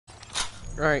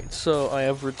Alright, so I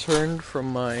have returned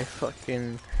from my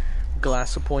fucking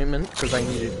glass appointment because I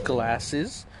needed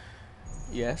glasses.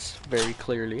 Yes, very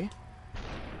clearly.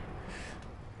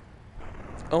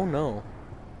 Oh no.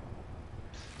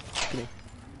 Give me.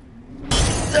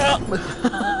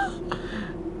 Ah!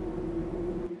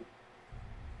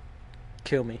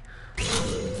 Kill me.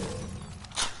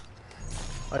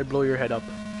 I'd blow your head up.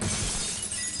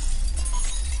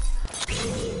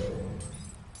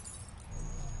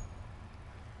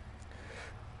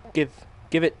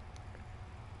 Give it.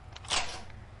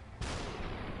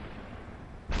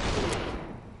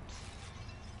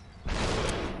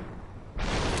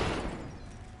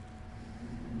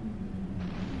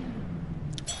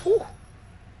 Whew.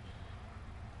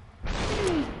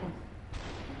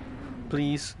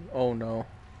 Please. Oh no.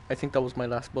 I think that was my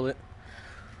last bullet.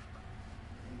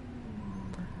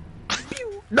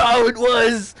 Pew! No, it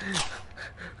was!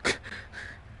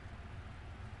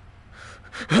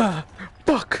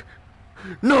 Fuck!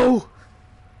 No!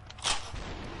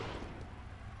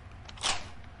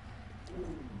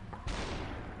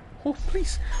 Oh,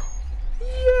 please.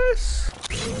 Yes!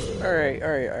 Alright.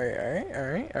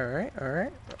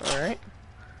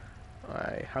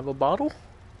 I have a bottle.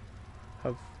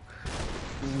 Have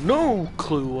no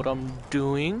clue what I'm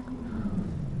doing.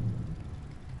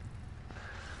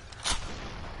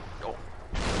 Oh.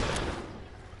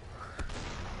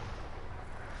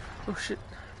 Oh shit.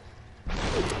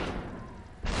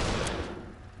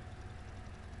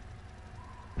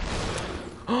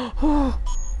 Oh!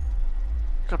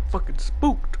 Got fucking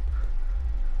spooked.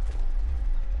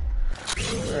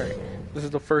 Alright. This is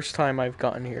the first time I've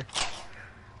gotten here.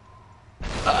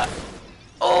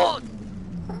 Oh!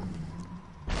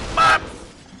 Bop!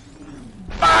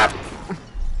 Bop!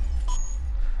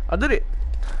 I did it.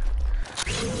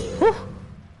 Whew.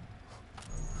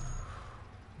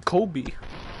 Kobe.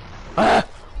 Ah!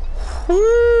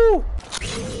 Woo!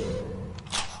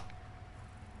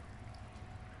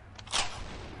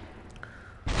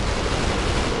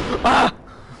 Ah!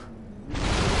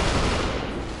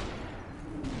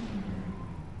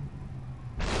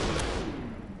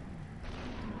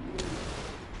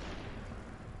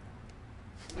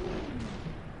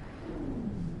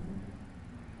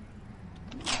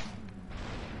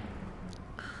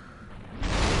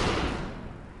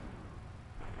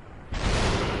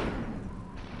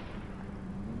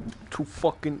 Too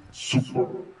fucking Super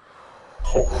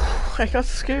hot. I got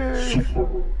scared.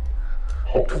 Super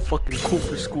hot. Too fucking cool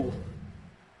for school.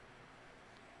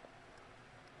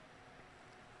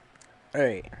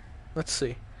 Alright, let's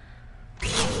see.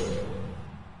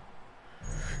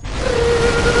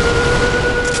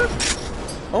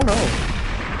 Oh no.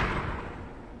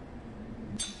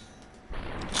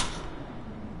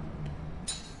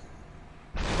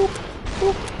 Boop,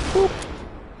 boop, boop.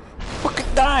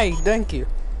 Fucking die, thank you.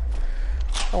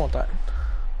 I want that.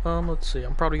 Let's see.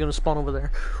 I'm probably gonna spawn over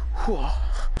there.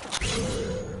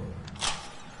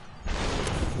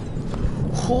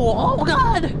 Oh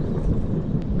god!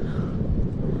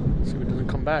 See if it doesn't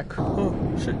come back. Oh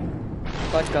shit.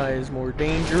 That guy is more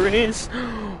dangerous.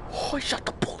 Oh, I shot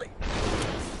the bullet.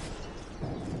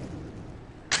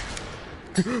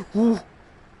 Woo.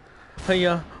 Hey,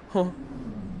 oh.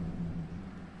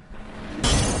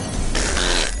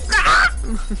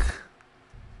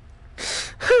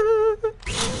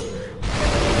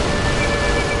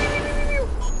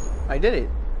 I did it.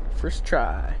 First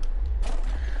try.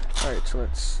 Alright, so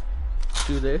let's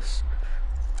do this.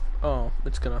 Oh,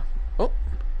 it's gonna... Oh!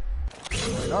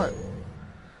 Why not?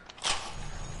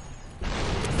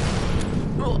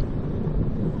 Oh.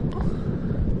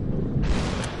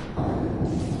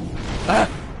 Ah!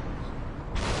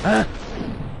 Ah!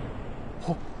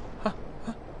 Oh. Ah.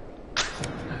 Ah.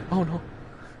 Oh no.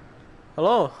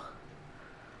 Hello?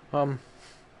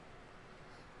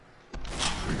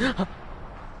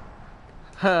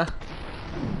 Ha.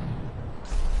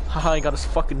 Haha, I got his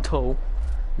fucking toe.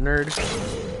 Nerd.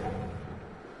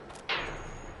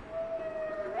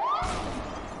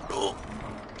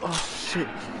 Oh shit,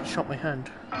 he shot my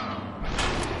hand.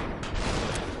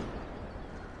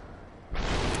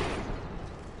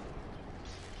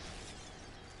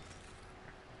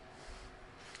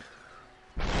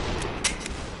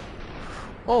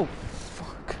 Oh,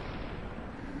 fuck.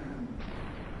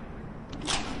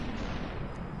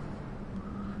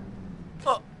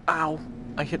 Oh, ow.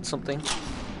 I hit something.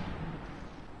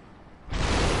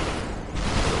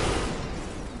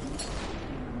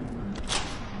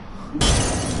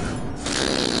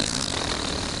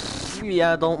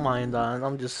 Yeah, don't mind that.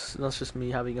 That's just me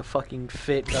having a fucking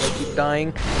fit that I keep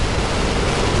dying.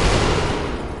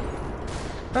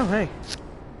 Oh, hey.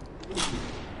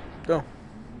 Go.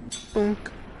 Boonk.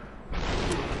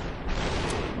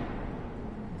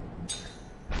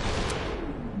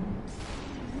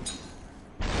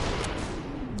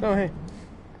 Oh, hey.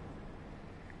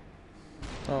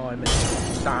 Oh, I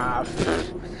missed. Ah.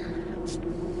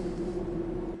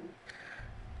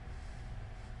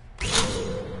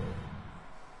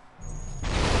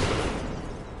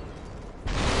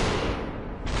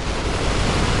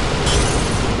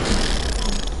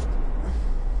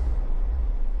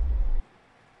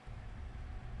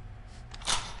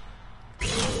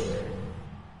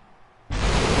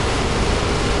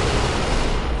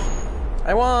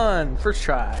 I won! First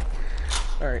try.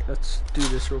 Alright, let's do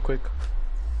this real quick.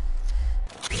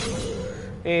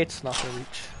 It's not gonna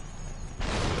reach.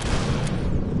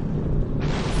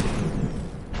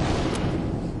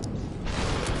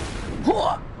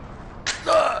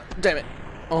 Damn it.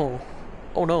 Oh.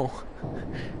 Oh no.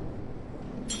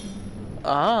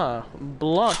 Ah,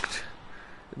 blocked.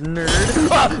 Nerd.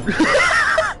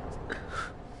 Ah!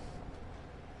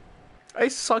 I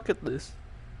suck at this.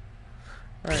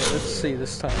 Alright, let's see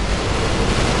this time.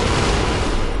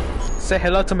 Say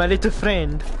hello to my little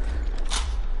friend.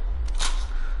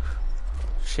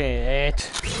 Shit.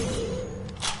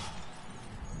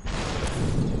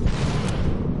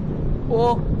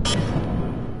 Oh.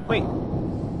 Wait.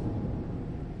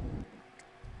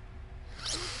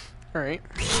 Alright.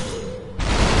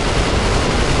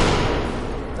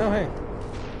 Oh, hey.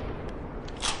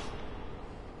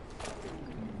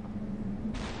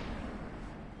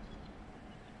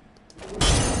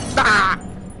 Ah!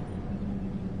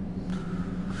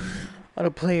 Out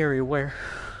of play area where?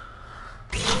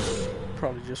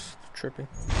 Probably just tripping.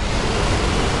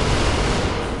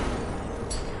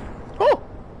 Oh!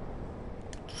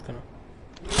 Just gonna.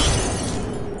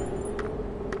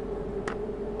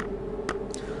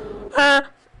 Ah!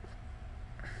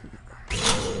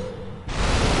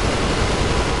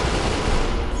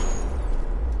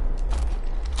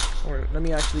 Alright, let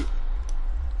me actually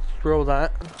throw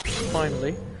that.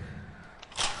 Finally.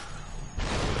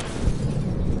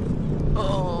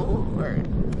 Oh, alright.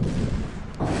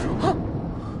 Huh.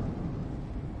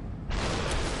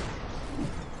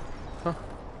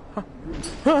 Huh.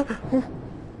 Huh. Huh.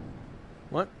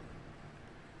 What?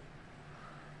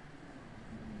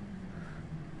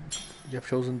 You have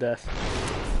chosen death.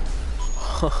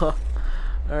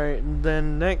 Alright,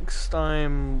 then next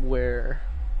I'm where?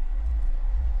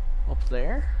 Up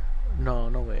there? No,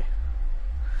 no way.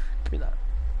 Give me that.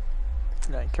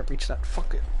 No, I can't reach that.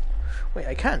 Fuck it. Wait,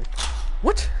 I can.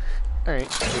 What? Alright.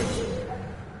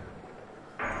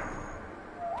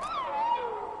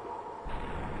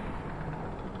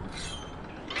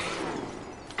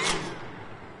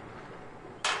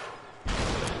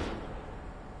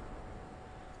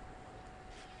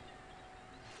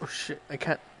 Oh shit, I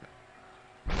can't.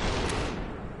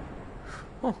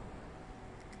 Oh.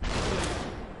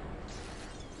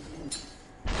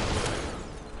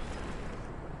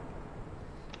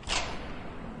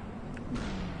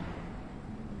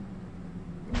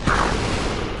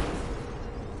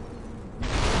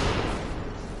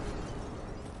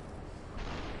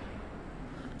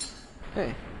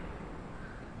 Hey.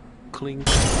 Clink.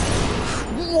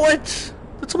 What?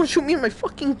 Did someone shoot me in my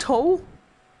fucking toe?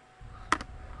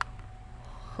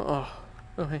 Oh.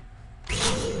 Oh, hey.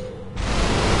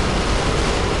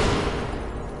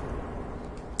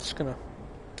 Just gonna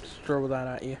throw that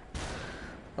at you.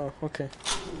 Oh, okay.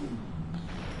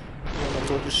 I'm gonna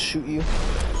go just shoot you.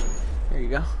 There you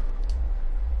go.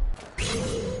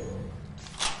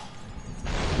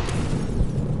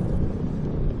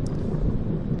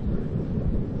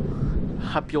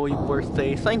 Happy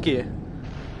birthday, thank you.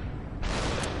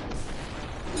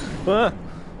 Ah.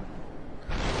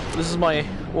 This is my,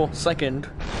 well, second,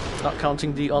 not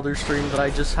counting the other stream that I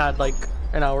just had like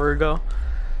an hour ago.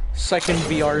 Second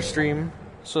VR stream,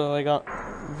 so I got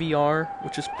VR,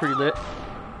 which is pretty lit.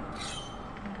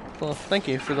 Well, thank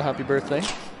you for the happy birthday,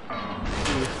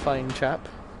 you fine chap.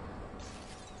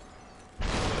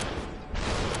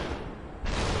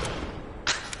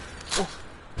 Oh.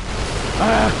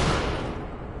 Ah.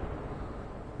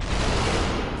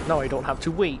 No, I don't have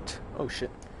to wait. Oh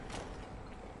shit.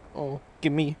 Oh,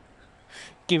 give me.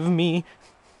 Give me.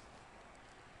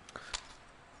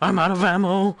 I'm out of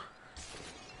ammo.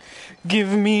 Give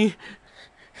me.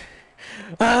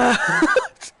 Ah!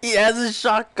 He has a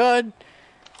shotgun.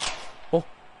 Oh.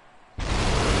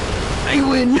 I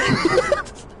win.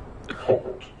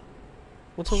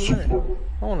 What's over there?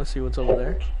 I want to see what's over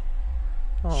there.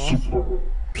 Oh.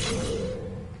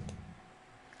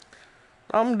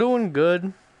 I'm doing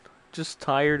good. Just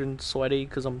tired and sweaty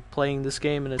because I'm playing this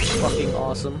game and it's fucking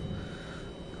awesome.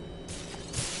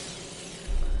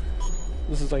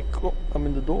 This is like, oh, I'm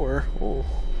in the door. Oh.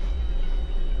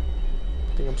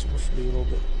 I think I'm supposed to be a little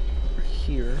bit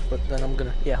here, but then I'm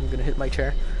gonna hit my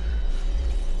chair.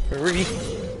 Hurry.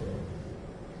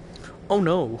 Oh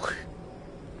no.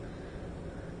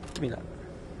 Give me that.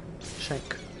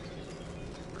 Shank.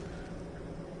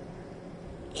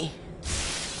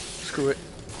 Screw it.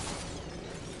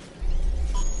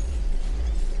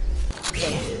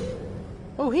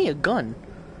 Oh, hey, a gun.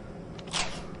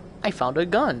 I found a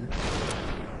gun.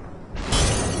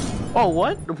 Oh,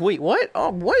 what? Wait, what?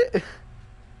 Oh, what?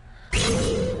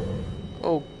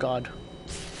 Oh, God.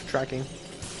 Tracking.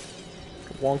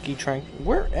 Wonky track.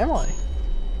 Where am I? I'm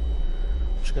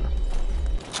just gonna...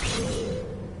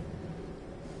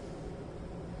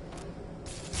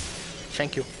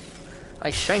 Shank you.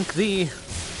 I shank thee.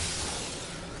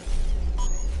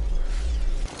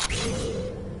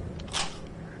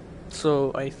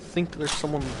 So, I think there's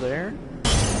someone there.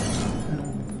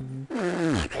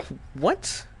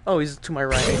 What? Oh, he's to my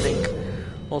right, I think.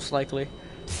 Most likely.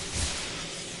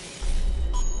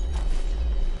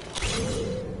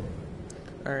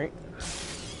 Alright.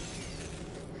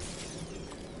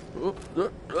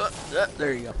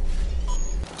 There you go.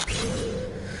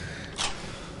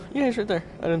 Yeah, he's right there.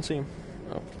 I didn't see him.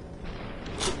 Oh.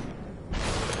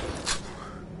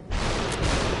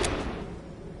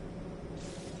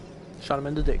 Shot him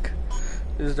in the dick.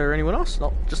 Is there anyone else?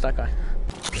 No, just that guy.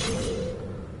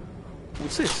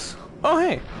 What's this? Oh,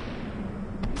 hey!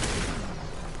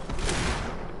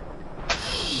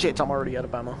 Shit, I'm already out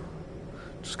of ammo.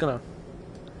 Just gonna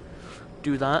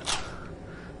do that.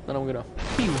 Then I'm gonna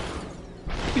pew!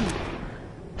 Pew!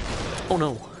 Oh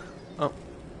no. Oh.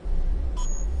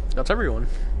 That's everyone.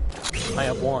 I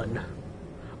have won.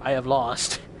 I have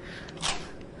lost.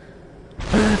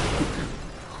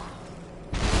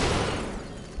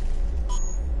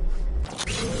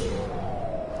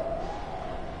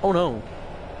 Oh no.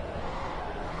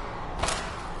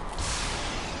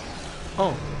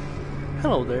 Oh.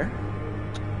 Hello there.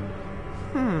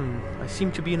 I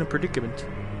seem to be in a predicament.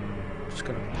 Just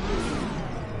gonna...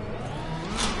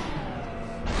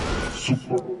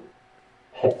 Super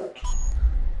hot.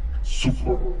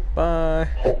 Super Bye.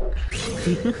 hot.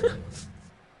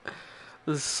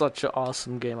 This is such an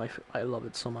awesome game. I love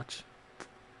it so much.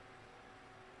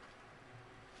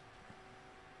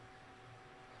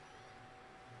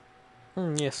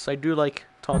 Yes, I do like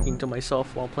talking to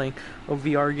myself while playing a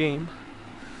VR game.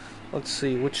 Let's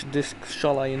see, which disc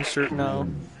shall I insert now?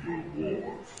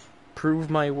 Prove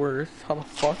my worth. How the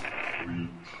fuck?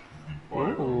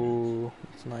 Ooh,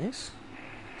 that's nice.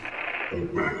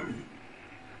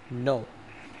 No.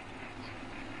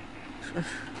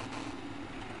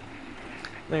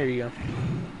 There you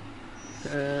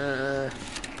go.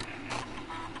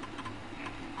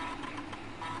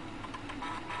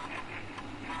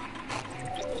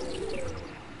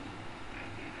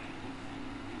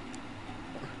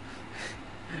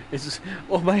 It's just,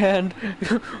 oh, my hand.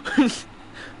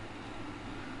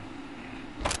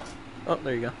 Oh,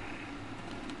 there you go.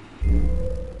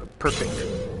 Perfect.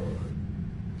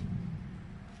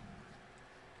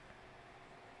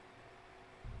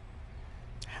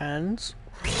 Hands.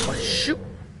 Oh, shoot.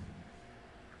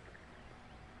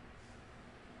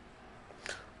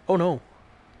 Oh no.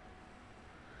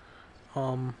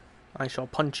 I shall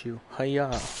punch you.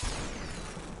 Hiya.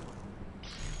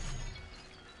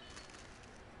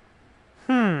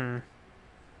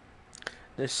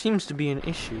 There seems to be an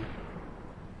issue.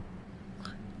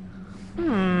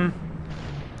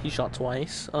 He shot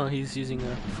twice. Oh, he's using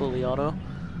a fully auto.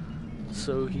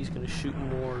 So he's gonna shoot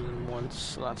more than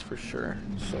once, that's for sure.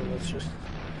 So let's just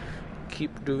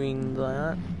keep doing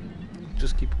that.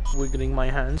 Just keep wiggling my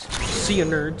hands. See ya,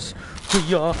 nerds.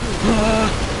 Hiya.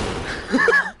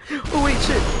 Oh wait,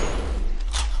 shit.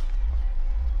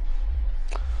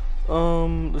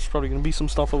 There's probably gonna be some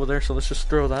stuff over there, so let's just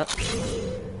throw that.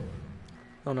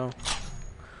 Oh no.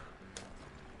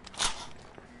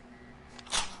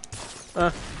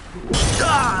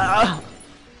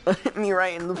 Hit me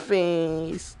right in the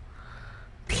face.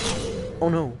 Oh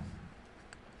no.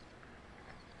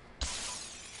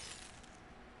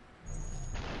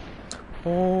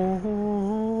 Oh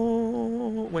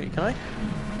wait, can I? Yeah,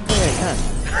 I can.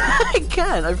 I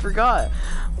can. I forgot.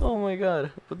 Oh my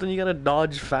god. But then you gotta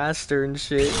dodge faster and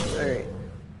shit. All right.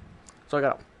 So I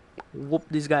gotta whoop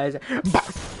these guys.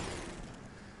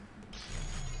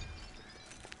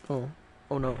 Oh.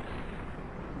 Oh no.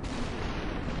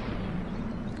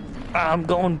 I'm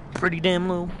going pretty damn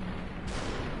low.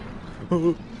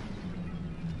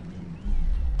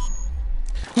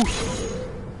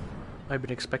 I've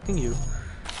been expecting you,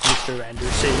 Mr.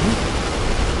 Anderson.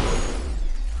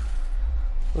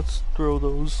 Let's throw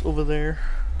those over there.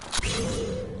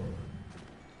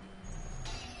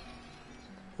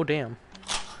 Oh damn.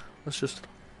 Let's just...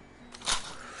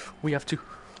 We have to...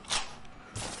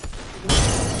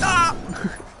 Ah!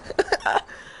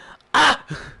 Ah!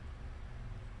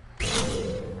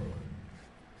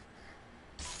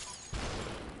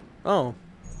 Oh.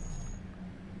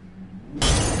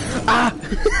 Ah!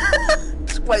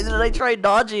 Why did I try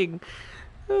dodging?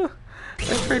 I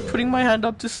tried putting my hand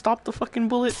up to stop the fucking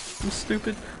bullet. I'm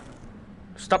stupid.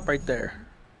 Stop right there.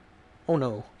 Oh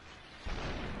no.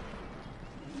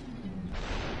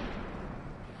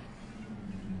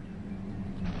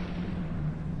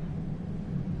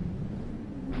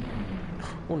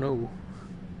 Oh no.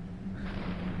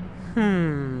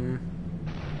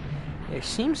 There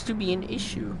seems to be an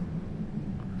issue,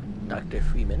 Dr.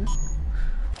 Freeman.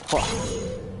 Oh.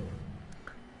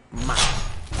 Ma.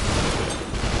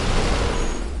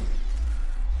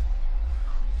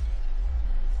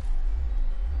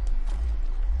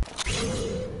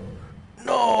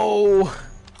 No!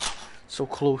 So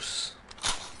close.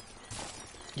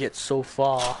 Yet so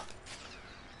far.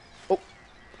 Oh.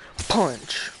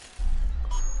 Punch.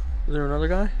 Is there another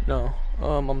guy? No.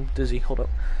 I'm dizzy. Hold up.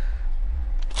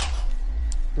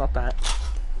 Not that.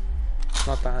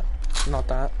 Not that. Not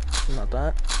that. Not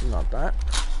that. Not that.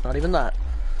 Not even that.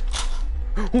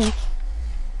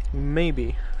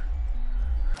 Maybe.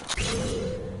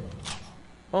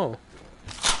 Oh.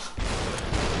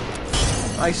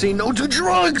 I say no to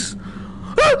drugs!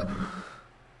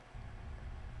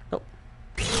 Nope.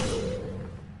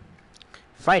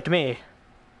 Fight me!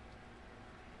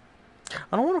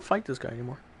 I don't want to fight this guy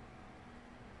anymore.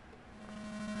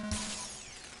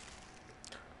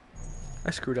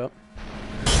 I screwed up.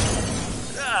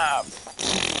 Ah,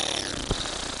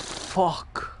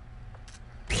 fuck.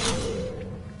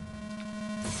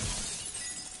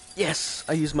 Yes,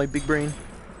 I used my big brain.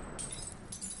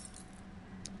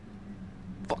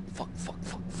 Fuck, fuck, fuck,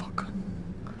 fuck, fuck.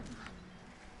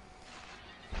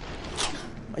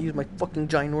 I used my fucking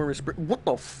ginormous brain. What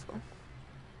the f...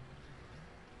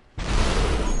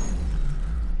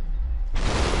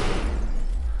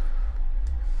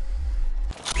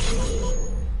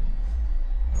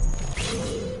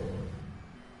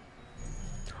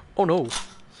 Oh no.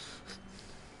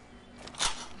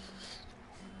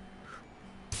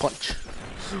 Punch.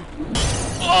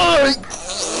 Oh, I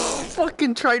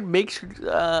fucking tried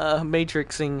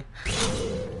matrixing.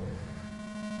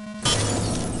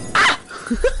 Ah!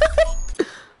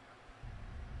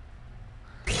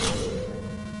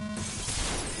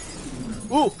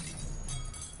 Ooh.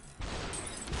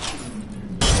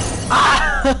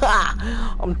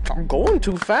 Ah! I'm going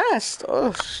too fast.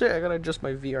 Oh shit, I gotta adjust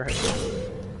my VR headset.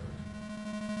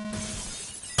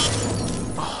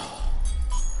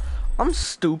 I'm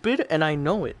stupid and I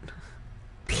know it.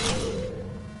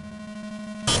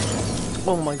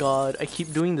 Oh my god, I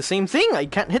keep doing the same thing. I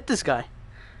can't hit this guy.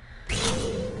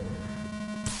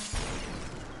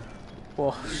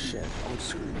 Oh shit, I'm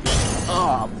screwed.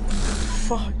 Oh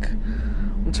fuck.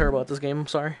 I'm terrible at this game, I'm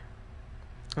sorry. I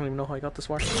don't even know how I got this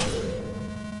far.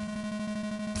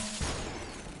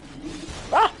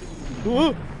 Ah!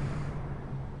 Ooh.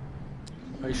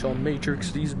 I shall matrix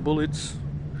these bullets.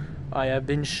 I have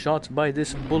been shot by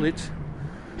this bullet.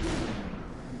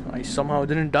 I somehow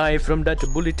didn't die from that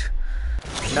bullet.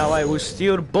 Now I will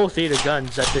steal both of the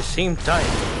guns at the same time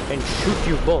and shoot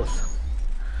you both.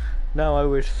 Now I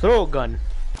will throw a gun.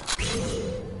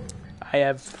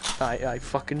 I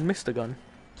fucking missed a gun.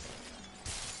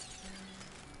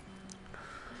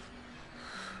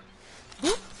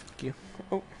 Fuck you.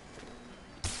 Oh.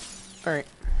 Alright.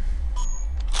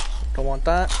 Don't want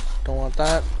that. Don't want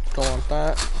that. Don't want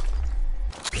that.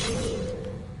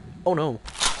 Oh no.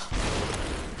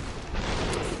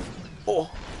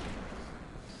 Oh.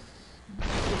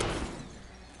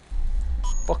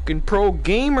 Fucking pro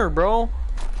gamer, bro.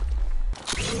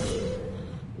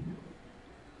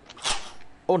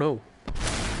 Oh no.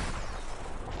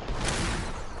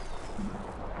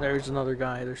 There's another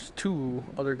guy. There's two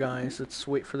other guys. Let's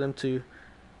wait for them to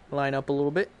line up a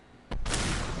little bit.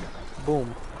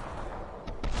 Boom.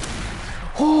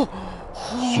 Oh!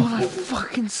 Oh, that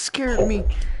fucking scared me.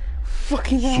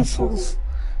 Fucking assholes.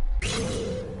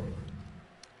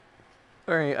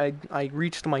 Alright, I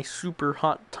reached my super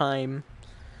hot time.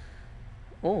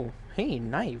 Oh, hey,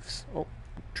 knives. Oh,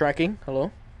 tracking.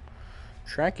 Hello?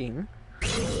 Tracking.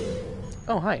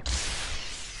 Oh, hi.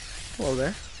 Hello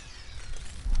there.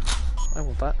 I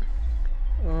want that.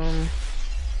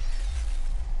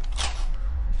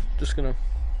 Just gonna...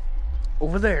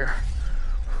 Over there.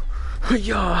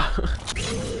 Yeah.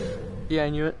 Yeah, I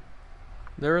knew it.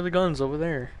 There are the guns over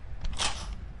there.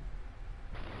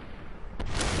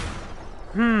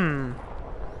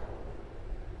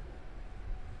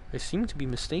 I seem to be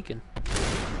mistaken.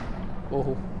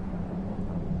 Oh.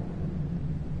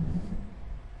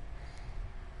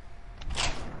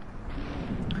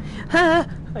 Ha!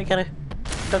 I gotta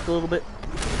duck a little bit.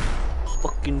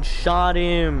 Fucking shot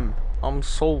him. I'm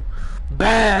so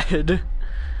bad.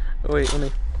 Oh, wait, let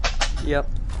me. Yep.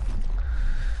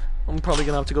 I'm probably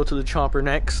gonna have to go to the chopper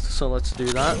next, so let's do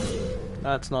that.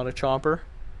 That's not a chopper.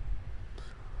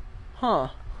 Huh.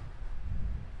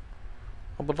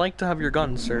 I would like to have your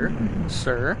gun, sir.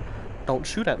 Sir, don't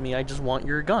shoot at me. I just want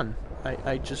your gun.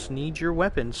 I just need your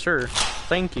weapon, sir.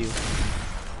 Thank you. Is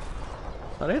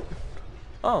that it?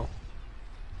 Oh.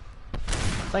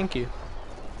 Thank you.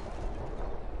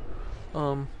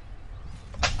 It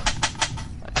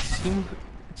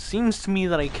seems to me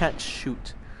that I can't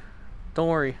shoot. Don't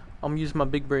worry. I'm using my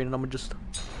big brain and I'm gonna just...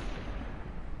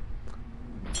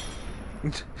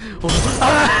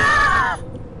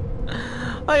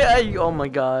 oh my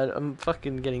god, I'm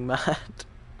fucking getting mad.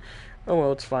 Oh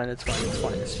well, it's fine, it's fine, it's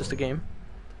fine. It's just a game.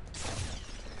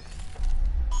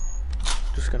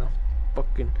 Just gonna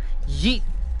fucking yeet.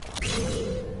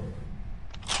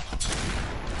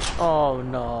 Oh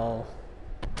no.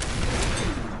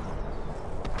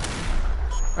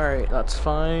 Alright, that's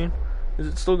fine. Is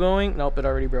it still going? Nope, it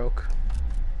already broke.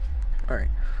 Alright,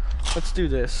 let's do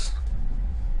this.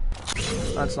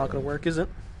 That's not gonna work, is it?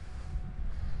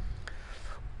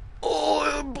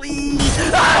 Oh, please!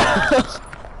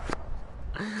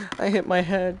 I hit my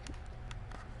head.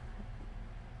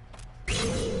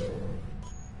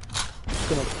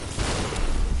 Gonna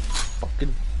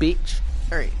fucking bitch.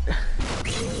 Alright.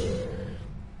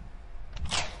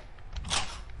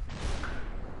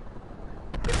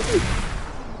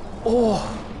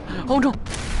 Oh! Oh no!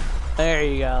 There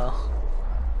you go.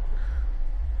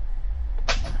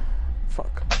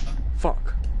 Fuck.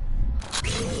 Fuck.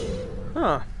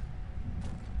 Huh.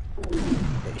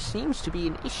 There seems to be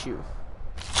an issue.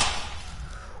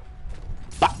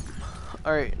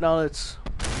 Alright, now let's...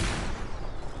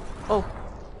 Oh.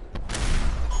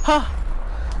 Ha!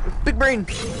 Big brain!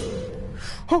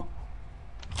 Oh!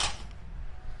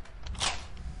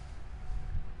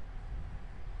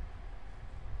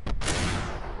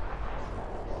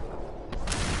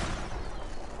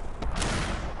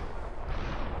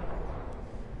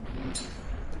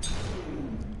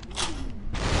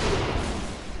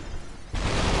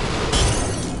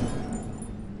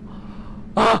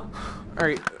 Ah!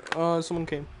 Alright, someone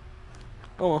came.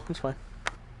 Oh well, it's fine.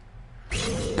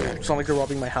 It's not like they're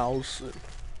robbing my house.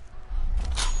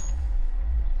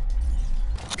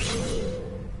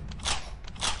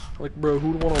 Like, bro,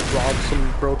 who would want to rob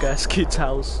some broke-ass kid's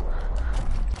house?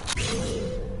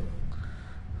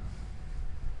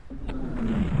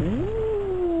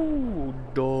 Ooh,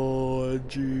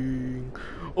 dodging.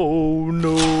 Oh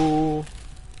no.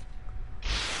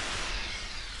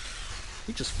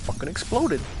 He just fucking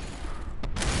exploded.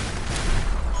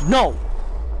 No!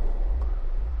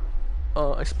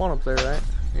 I spawn up there, right?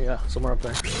 Yeah, somewhere up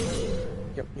there.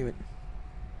 Yep, you it.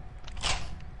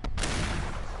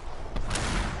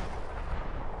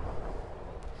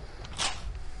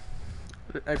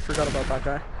 I forgot about that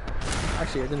guy.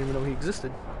 Actually, I didn't even know he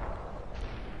existed.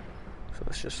 So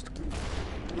let's just...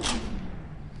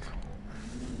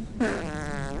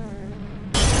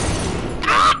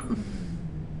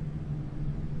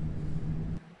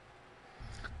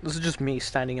 This is just me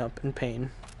standing up in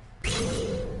pain.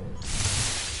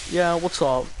 Yeah, what's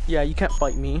up? Yeah, you can't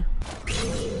fight me.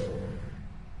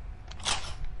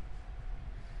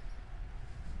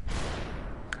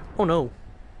 Oh no.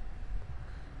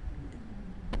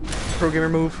 Pro gamer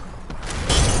move.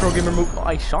 Pro gamer move. Oh,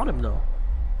 I shot him though.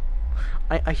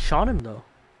 I shot him though.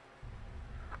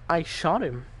 I shot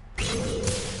him.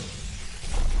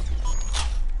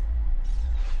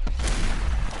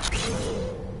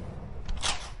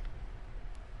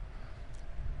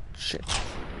 Shit.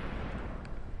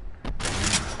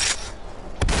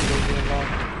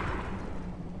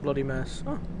 Bloody mess.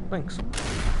 Oh, thanks.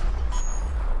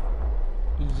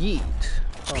 Yeet.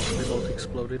 Oh, they both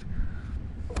exploded.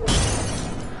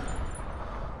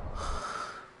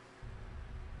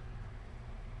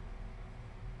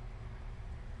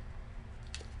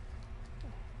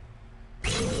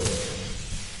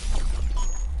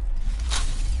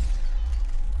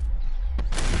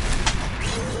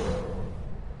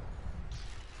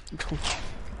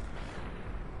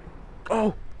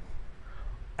 Oh!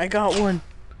 I got one!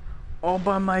 All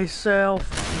by myself!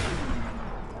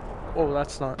 Oh,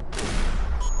 that's not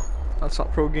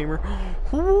pro gamer.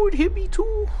 Ooh, it hit me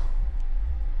too!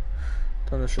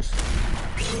 Then it's just...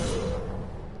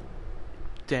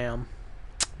 Damn.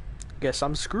 Guess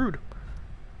I'm screwed.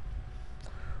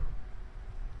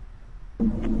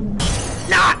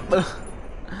 Nah!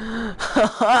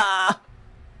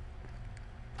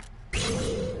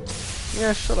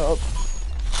 Yeah, shut up.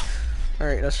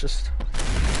 Alright, let's just...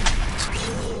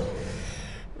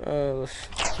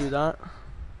 let's do that.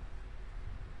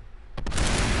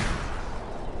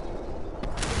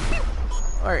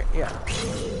 Alright, yeah.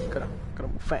 Gotta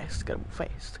move fast, gotta move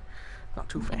fast. Not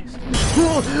too fast.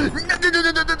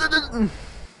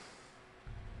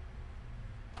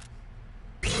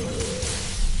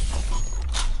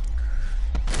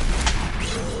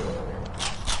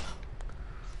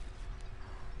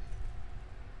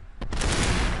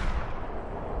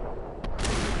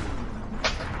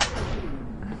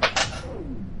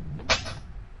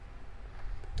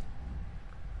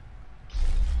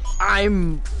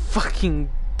 I'm fucking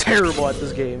terrible at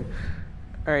this game.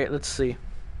 Alright, let's see.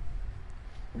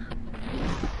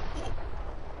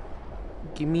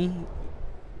 Give me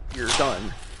your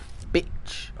gun,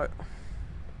 bitch.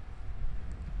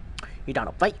 You down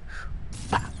to fight?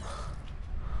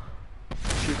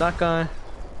 Shoot that guy.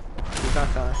 Shoot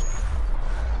that guy.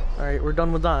 Alright, we're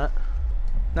done with that.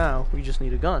 Now, we just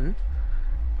need a gun.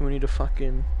 We need to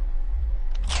fucking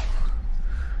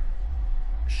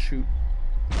shoot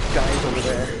guys over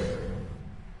there.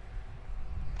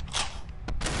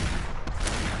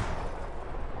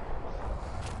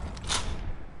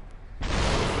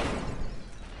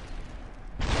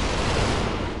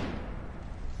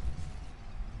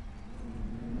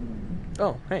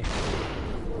 Oh, hey.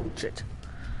 Shit.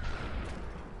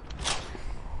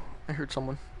 I heard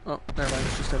someone. Oh, never mind,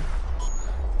 it's just him.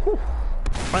 Whew.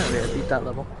 Finally, I beat that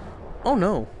level. Oh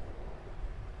no.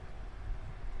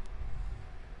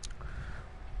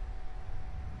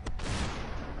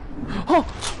 Oh!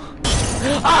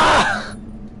 Ah!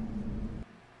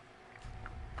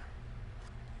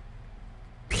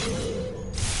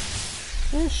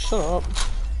 Yeah, shut up.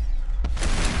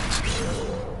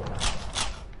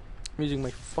 I'm using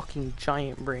my fucking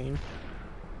giant brain.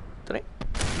 Did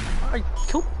I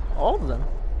killed all of them.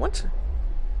 What?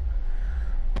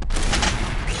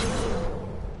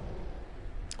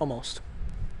 Almost.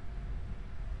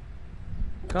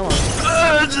 Come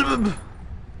on.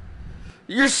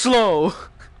 You're slow.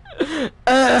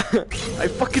 I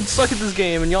fucking suck at this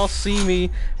game, and y'all see me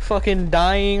fucking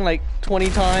dying like 20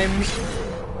 times.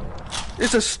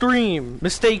 It's a stream.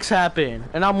 Mistakes happen,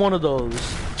 and I'm one of those.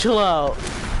 Chill out.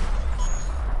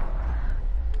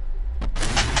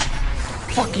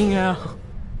 Fucking hell.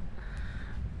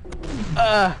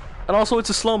 And also it's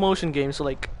a slow motion game, so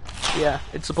like, yeah,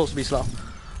 it's supposed to be slow.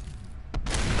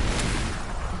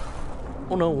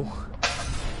 Oh no.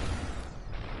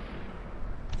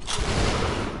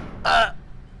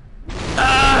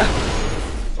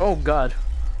 Oh god.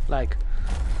 Like.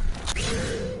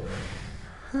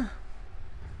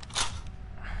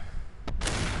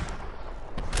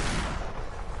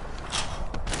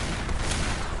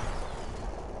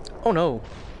 Oh no.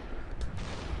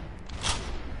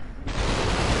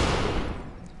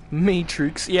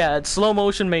 Matrix. Yeah, it's slow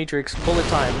motion Matrix. Bullet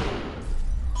time.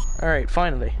 Alright,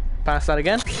 finally. Pass that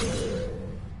again.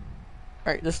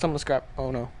 Alright, this time let's scrap.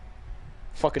 Oh no.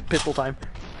 Fuck it, pistol time.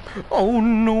 Oh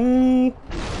no.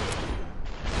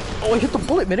 Oh, I hit the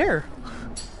bullet midair.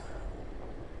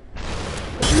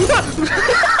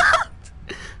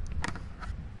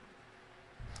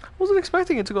 Wasn't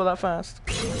expecting it to go that fast.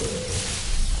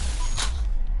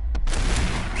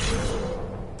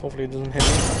 Hopefully it doesn't hit me.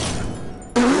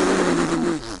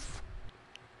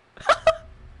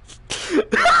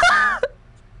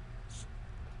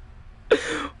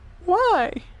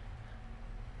 Why?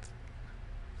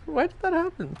 Why did that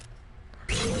happen?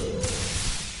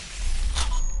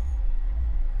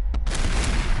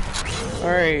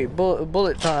 Alright,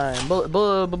 bullet time. Bullet,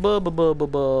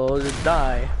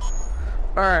 die.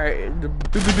 Alright. The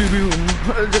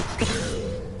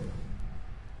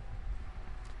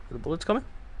bullets coming?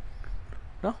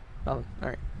 No? Nothing.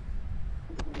 Alright.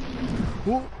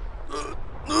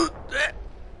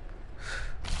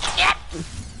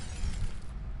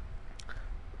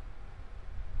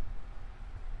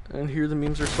 And here the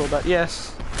memes are so bad.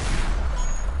 Yes.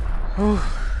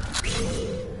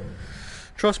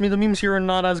 Trust me, the memes here are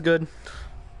not as good.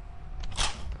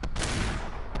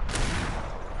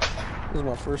 This is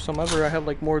my first time ever I have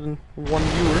like more than one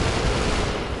viewer.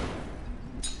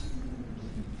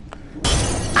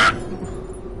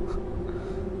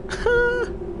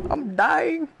 I'm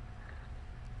dying.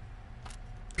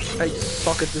 I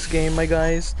suck at this game, my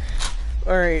guys.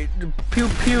 Alright, pew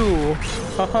pew.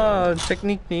 Haha,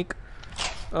 technique.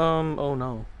 Oh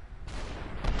no.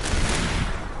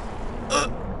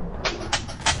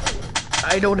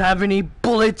 I don't have any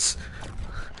bullets.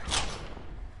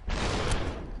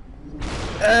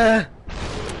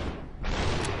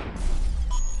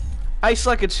 I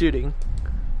suck at shooting.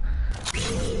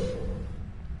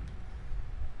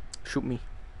 Shoot me.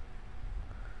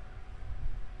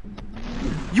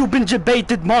 You've been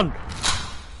debated, man.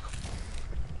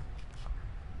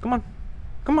 Come on.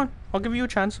 Come on. I'll give you a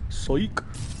chance. Psych.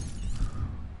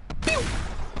 Pew!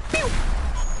 Pew!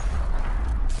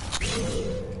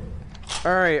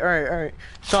 Alright, alright, alright.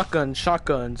 Shotguns,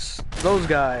 shotguns. Those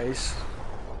guys.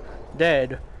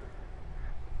 Dead.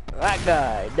 That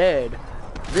guy, dead.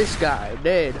 This guy,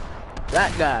 dead.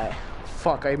 That guy.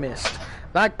 Fuck, I missed.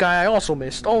 That guy, I also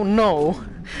missed. Oh no.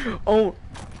 Oh.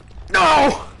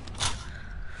 No!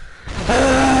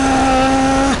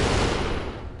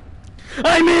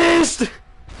 I missed!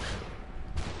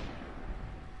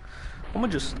 I'm gonna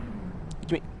just...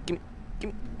 Gimme.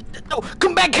 No!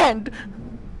 Come back, hand!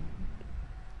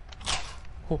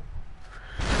 Oh.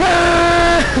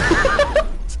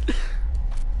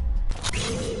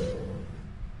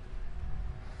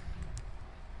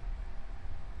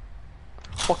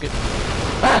 Fuck it.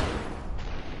 Ah!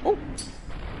 Oh!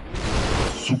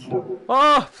 Super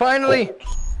Oh, finally!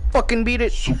 Fucking beat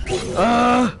it!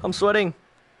 I'm sweating.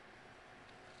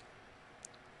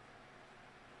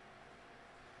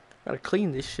 Gotta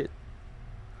clean this shit.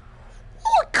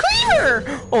 Oh, cleaner!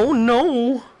 Oh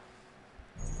no!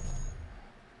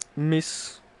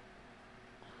 Miss.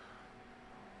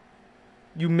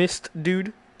 You missed,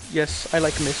 dude? Yes, I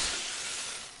like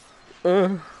miss.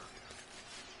 No,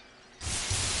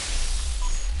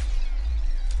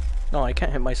 I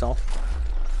can't hit myself.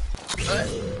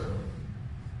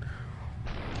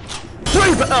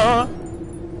 Frying pan!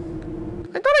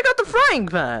 I thought I got the frying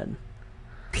pan!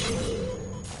 Give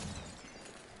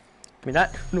me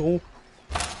that. No.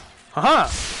 Haha!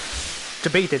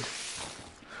 Debated.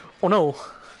 Oh no.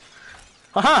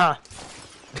 Haha!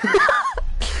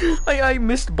 I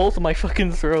missed both of my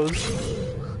fucking throws.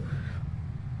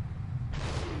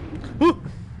 Woo!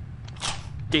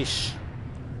 Dish.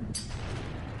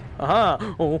 Aha!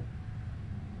 Oh.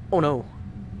 Oh no.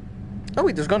 Oh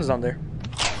wait, there's guns down there.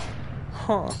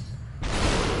 Huh.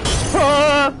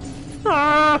 Ah!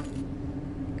 Ah!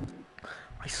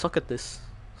 I suck at this.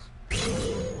 Give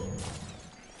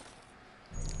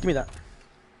me that.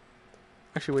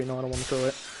 Actually, wait, no, I don't want to throw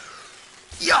it.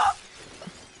 Yeah!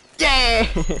 Yeah!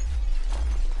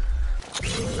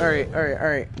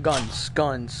 Alright. Guns.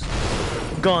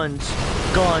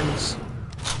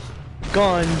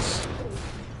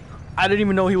 I didn't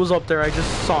even know he was up there, I just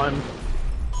saw him.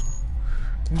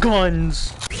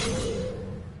 Guns!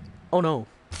 Oh no.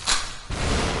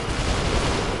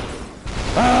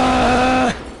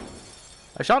 Ah!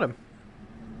 I shot him.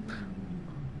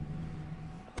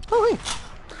 Oh wait.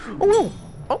 Oh no.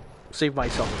 Oh, save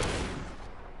myself.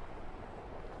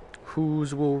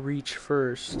 Whose will reach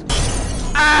first?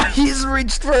 Ah, he's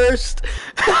reached first.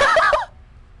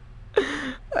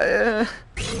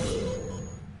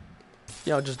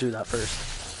 Yeah, I'll just do that first.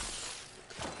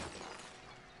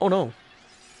 Oh no.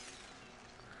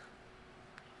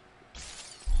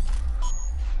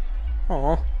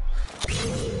 Aw.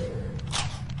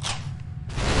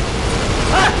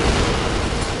 Ah!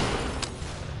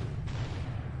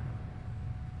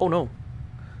 Oh no.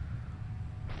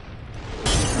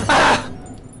 Ah!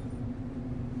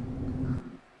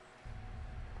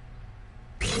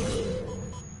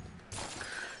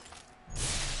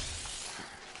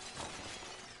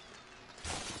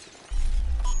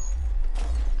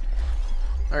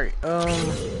 Alright,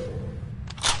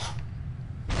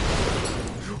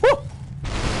 Woo!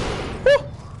 Woo!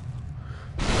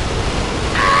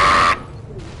 Ah!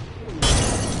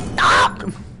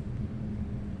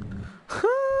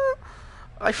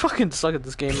 I fucking suck at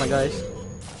this game, my guys.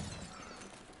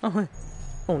 Oh, hey.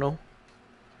 Oh no.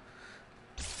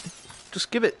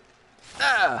 Just give it.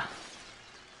 Ah!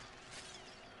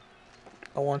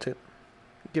 I want it.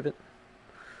 Give it.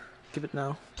 Give it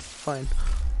now. Fine.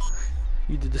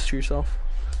 You did this to yourself.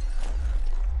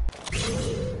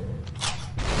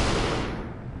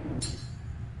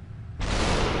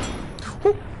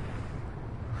 Woo!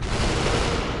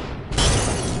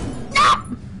 Ah!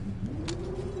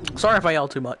 Sorry if I yell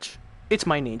too much. It's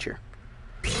my nature.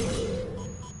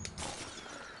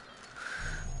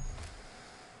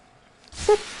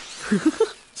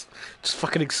 Just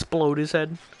fucking explode his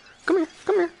head. Come here.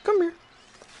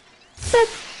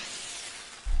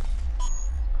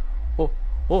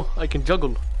 Oh, I can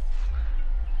juggle.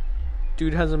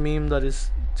 Dude has a meme that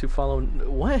is to follow.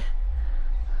 What?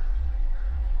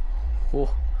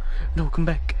 Oh, no, come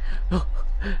back. No,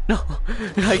 no,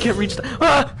 I can't reach that.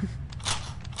 Ah!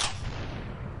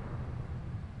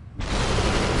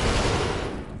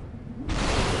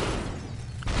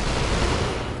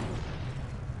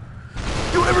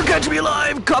 You'll never catch me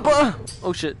alive, Kappa!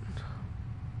 Oh shit.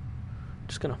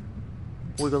 Just gonna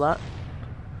wiggle that.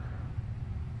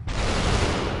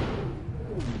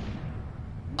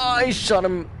 I shot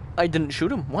him. I didn't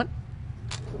shoot him. What?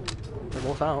 They're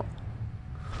both out.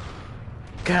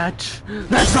 Catch.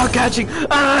 That's not catching.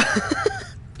 Ah!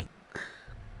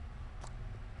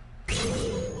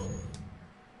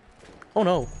 Oh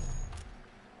no.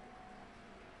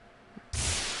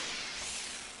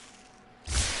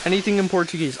 Anything in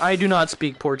Portuguese? I do not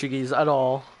speak Portuguese at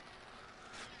all.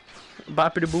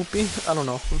 Bapida boopy? I don't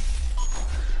know.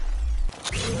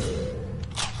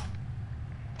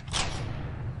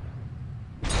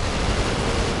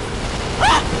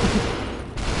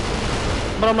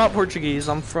 But I'm not Portuguese,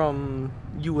 I'm from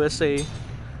USA.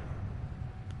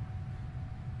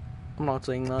 I'm not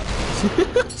saying that.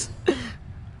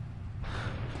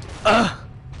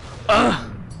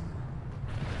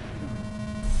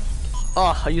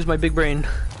 I use my big brain.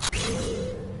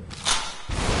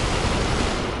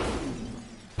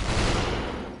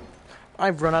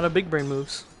 I've run out of big brain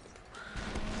moves.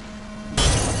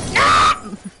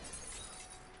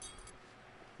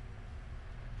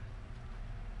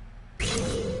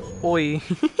 Oi.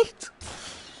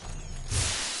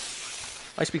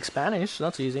 I speak Spanish,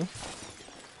 that's easy.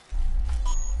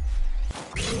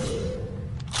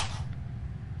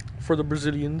 For the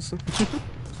Brazilians.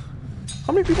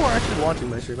 How many people are actually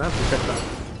watching my stream? I have to check that.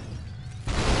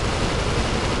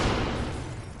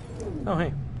 Oh,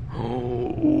 hey.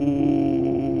 Oh,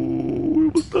 we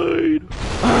almost died.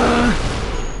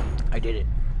 I did it.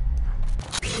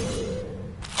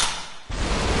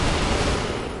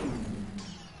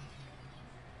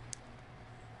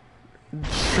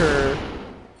 Sure.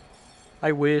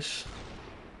 I wish.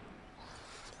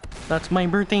 That's my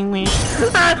birthday wish.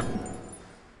 Ah!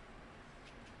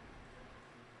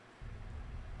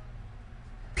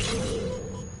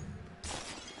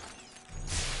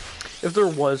 If there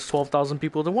was 12,000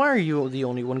 people, then why are you the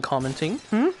only one commenting?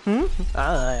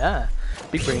 Yeah.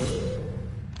 Big brain.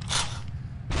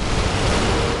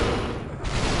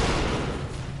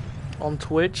 On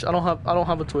Twitch? I don't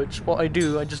have a Twitch. Well, I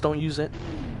do, I just don't use it.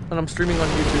 And I'm streaming on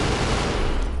YouTube.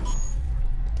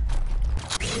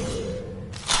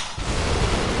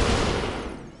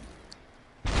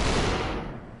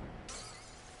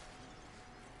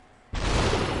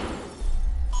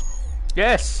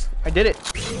 Yes! I did it!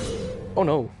 Oh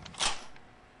no.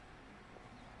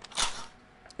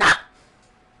 Ah!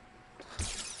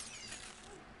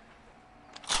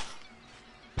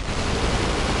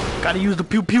 Gotta use the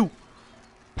pew pew!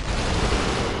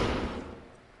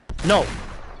 No!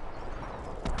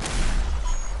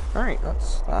 Alright,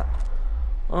 that's that.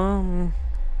 Why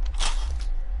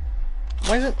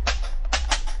is it?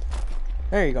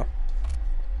 There you go.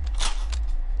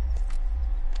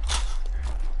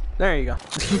 There you go.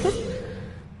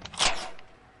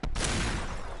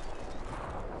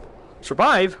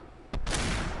 Survive?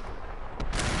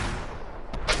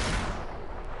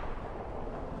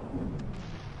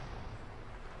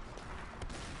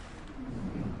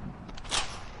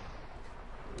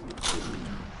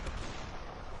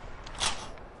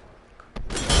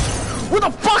 What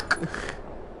the fuck?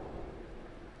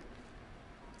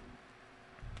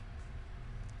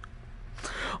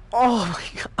 Oh my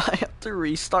god, I have to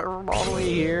restart from all the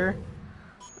way here.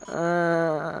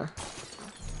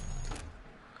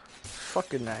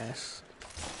 Fucking nice.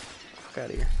 Fuck out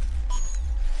of here.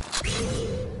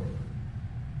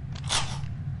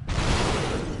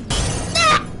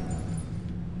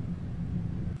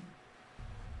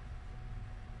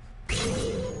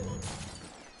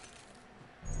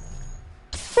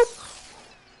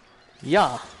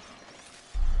 Yeah.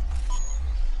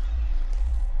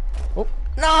 Oh,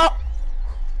 no!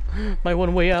 My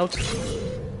one way out.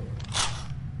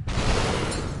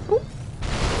 Ooh.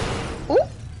 Ooh.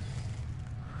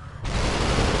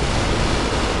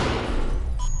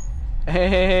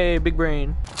 Hey, big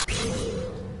brain.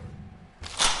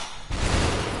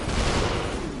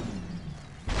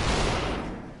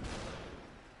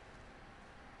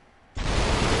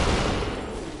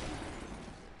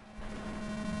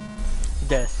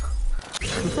 Death.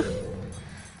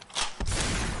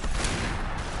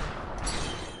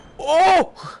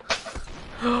 Oh!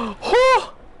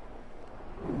 Oh!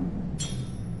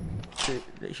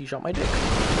 She shot my dick.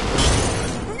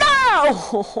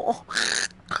 No!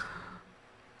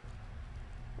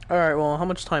 Alright, well, how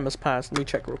much time has passed? Let me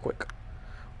check real quick.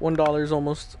 $1 is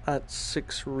almost at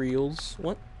 6 reals.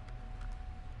 What?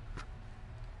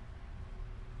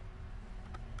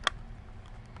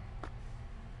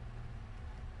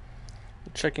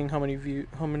 Checking how much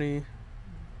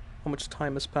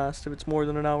time has passed. If it's more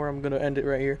than an hour, I'm gonna end it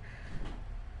right here.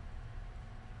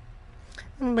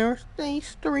 Birthday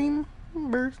stream.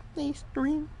 Birthday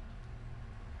stream.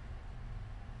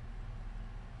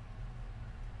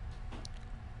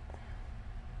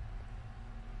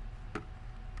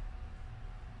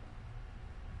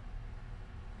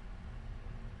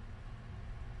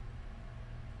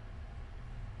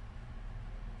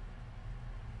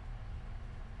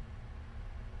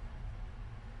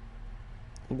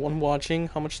 One watching,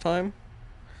 how much time?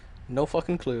 No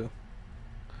fucking clue.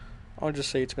 I'll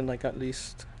just say it's been like at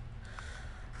least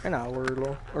an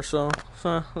hour or so.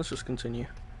 So let's just continue.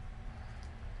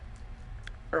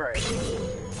 Alright.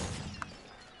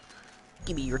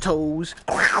 Give me your toes.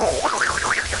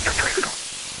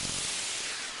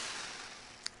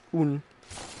 Un.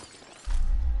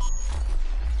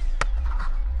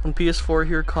 On PS4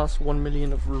 here costs 1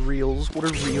 million of reals. What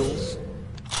are reals?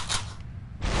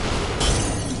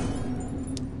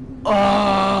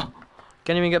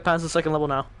 Can't even get past the second level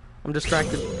now. I'm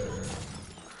distracted.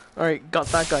 Alright, got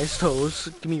that guy's toes.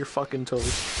 Give me your fucking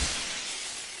toes.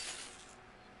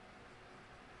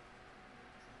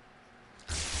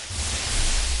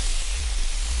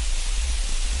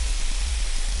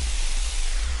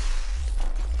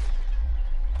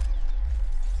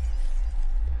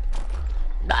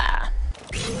 Ah.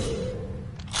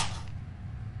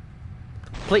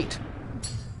 Plate.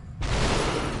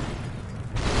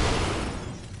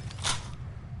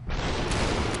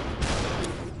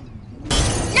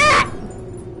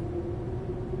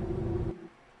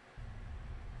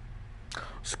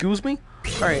 Excuse me?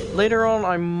 Alright, later on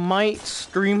I might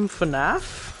stream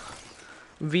FNAF.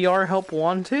 VR help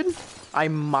wanted. I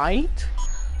might.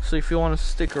 So if you want to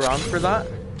stick around for that,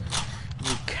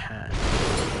 you can.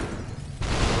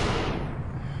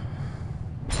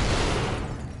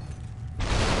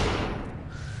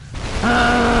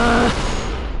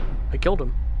 I killed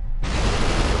him.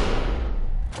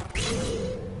 Look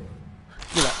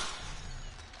at that.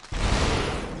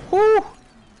 Woo!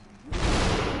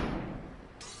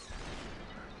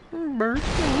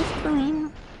 Birthday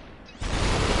stream.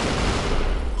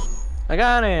 I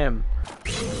got him.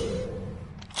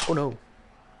 Oh no.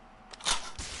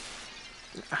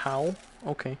 How?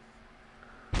 Okay.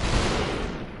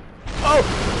 Oh!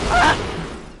 Ah!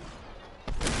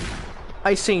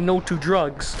 I say no to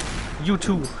drugs. You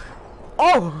too.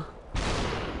 Oh!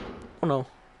 Oh no.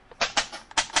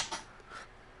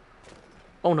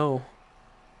 Oh no.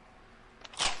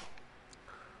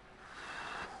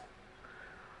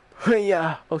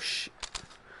 Yeah. Oh shit.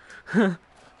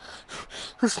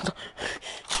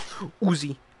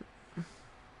 Uzi.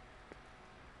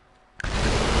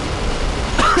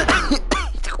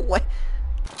 What?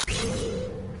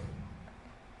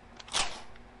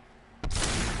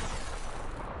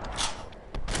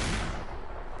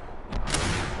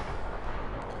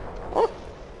 Oh.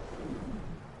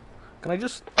 Can I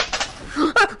just?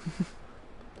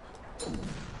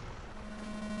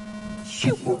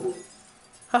 Super.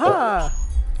 Haha!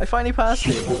 I finally passed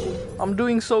it. I'm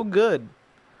doing so good.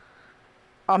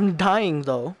 I'm dying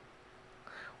though.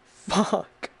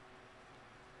 Fuck.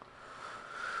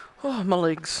 Oh, my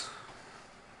legs.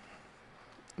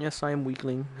 Yes, I am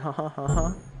weakling. Haha,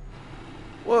 haha.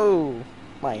 Whoa!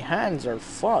 My hands are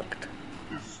fucked.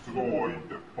 Destroy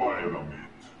the pyramid.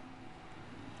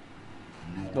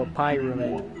 The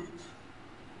pyramid.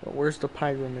 But where's the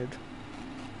pyramid?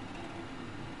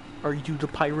 Are you the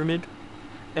pyramid?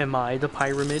 Am I the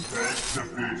pyramid? That's the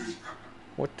disc.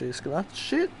 What disc? That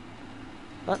shit?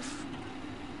 That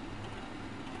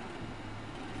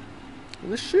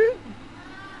this shit?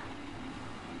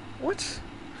 What?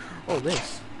 Oh,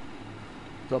 this.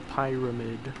 The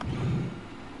pyramid.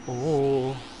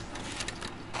 Oh.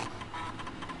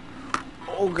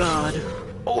 Oh god.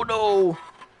 Oh no!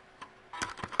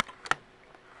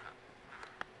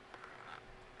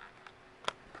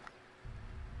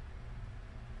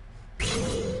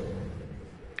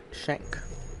 Shank.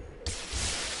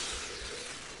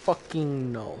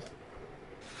 Fucking no.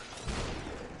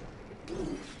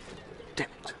 Damn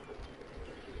it.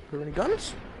 Are there any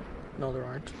guns? No, there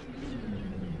aren't.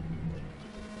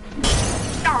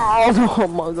 Oh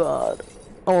my god.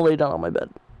 I'll lay down on my bed.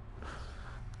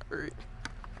 Alright.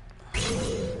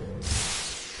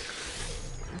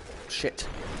 Shit.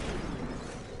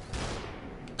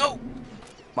 Oh!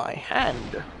 My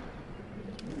hand.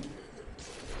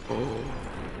 Oh.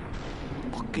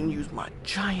 Fucking use my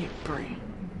giant brain.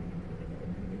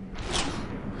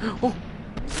 Oh!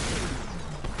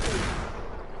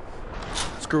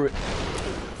 Screw it.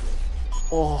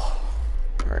 Oh.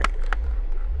 Alright.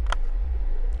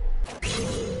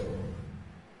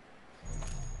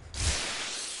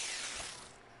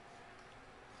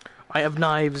 I have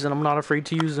knives and I'm not afraid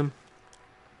to use them.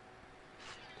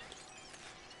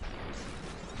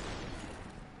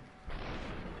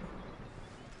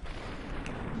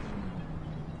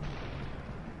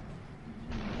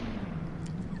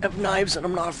 I have knives and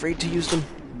I'm not afraid to use them.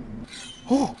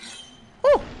 Oh!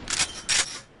 Oh!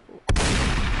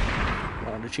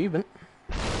 Not an achievement.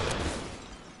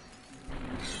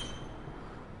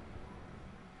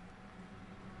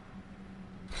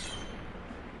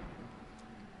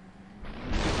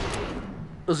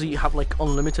 Does he have like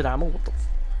unlimited ammo? What the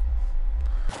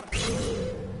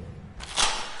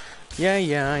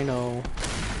Yeah, I know.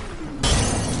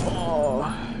 Oh,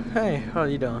 hey, how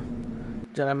you doing?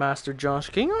 Jedi Master Josh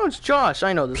King? Oh, it's Josh.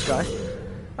 I know this guy.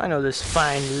 I know this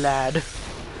fine lad.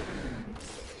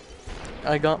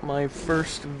 I got my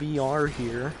first VR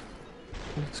here.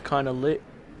 It's kind of lit.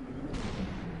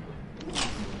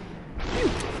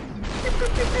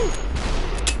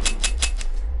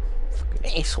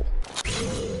 Fucking asshole.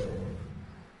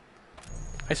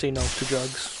 I say no to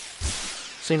drugs.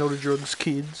 Say no to drugs,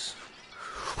 kids.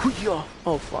 Hoo-yah!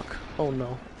 Oh fuck. Oh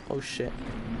no. Oh shit.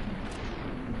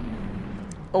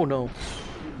 Oh no.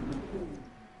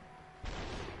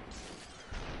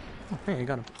 Oh, hey, I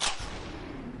got him.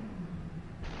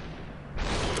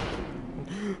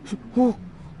 You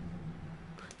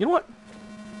know what?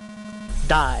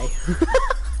 Die.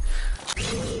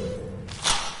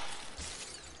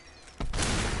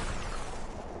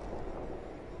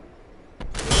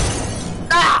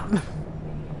 Ah!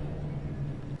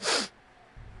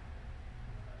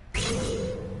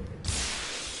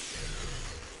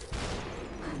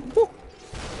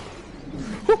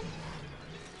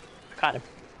 Got him.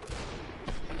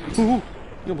 Ooh,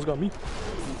 you almost got me.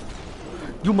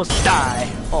 You must die.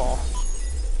 Oh.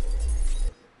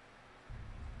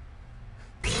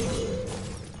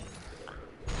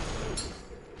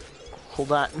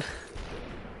 Hold on.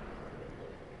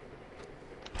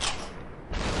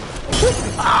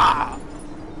 Ah!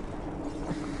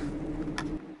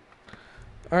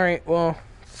 Alright, well,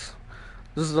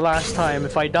 this is the last time.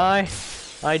 If I die,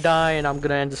 I die, and I'm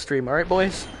gonna end the stream. Alright,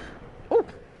 boys? Oh!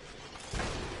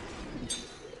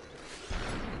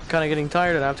 Kinda getting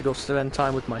tired, and I have to go spend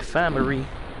time with my family.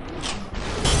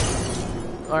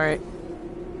 Alright.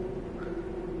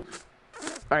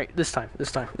 Alright, this time's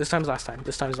last time. This time's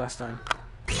last time.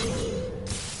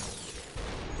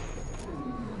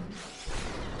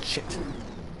 Shit.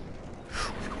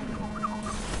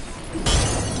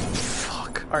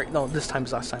 Fuck. Alright, no, this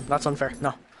time's last time. That's unfair.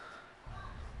 No.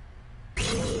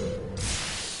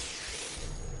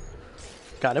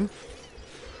 Got him.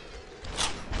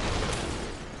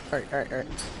 Alright.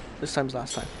 This time's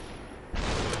last time.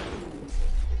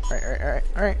 Alright.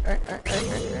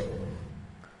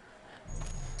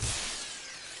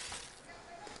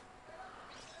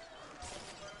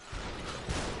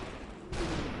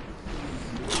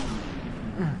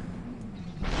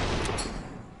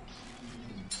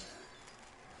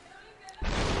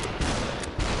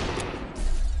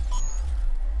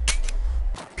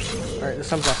 Alright, this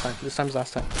time's last time. This time's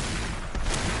last time.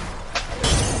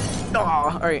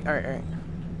 Oh, alright.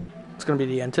 It's gonna be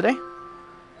the end today.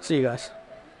 See you guys.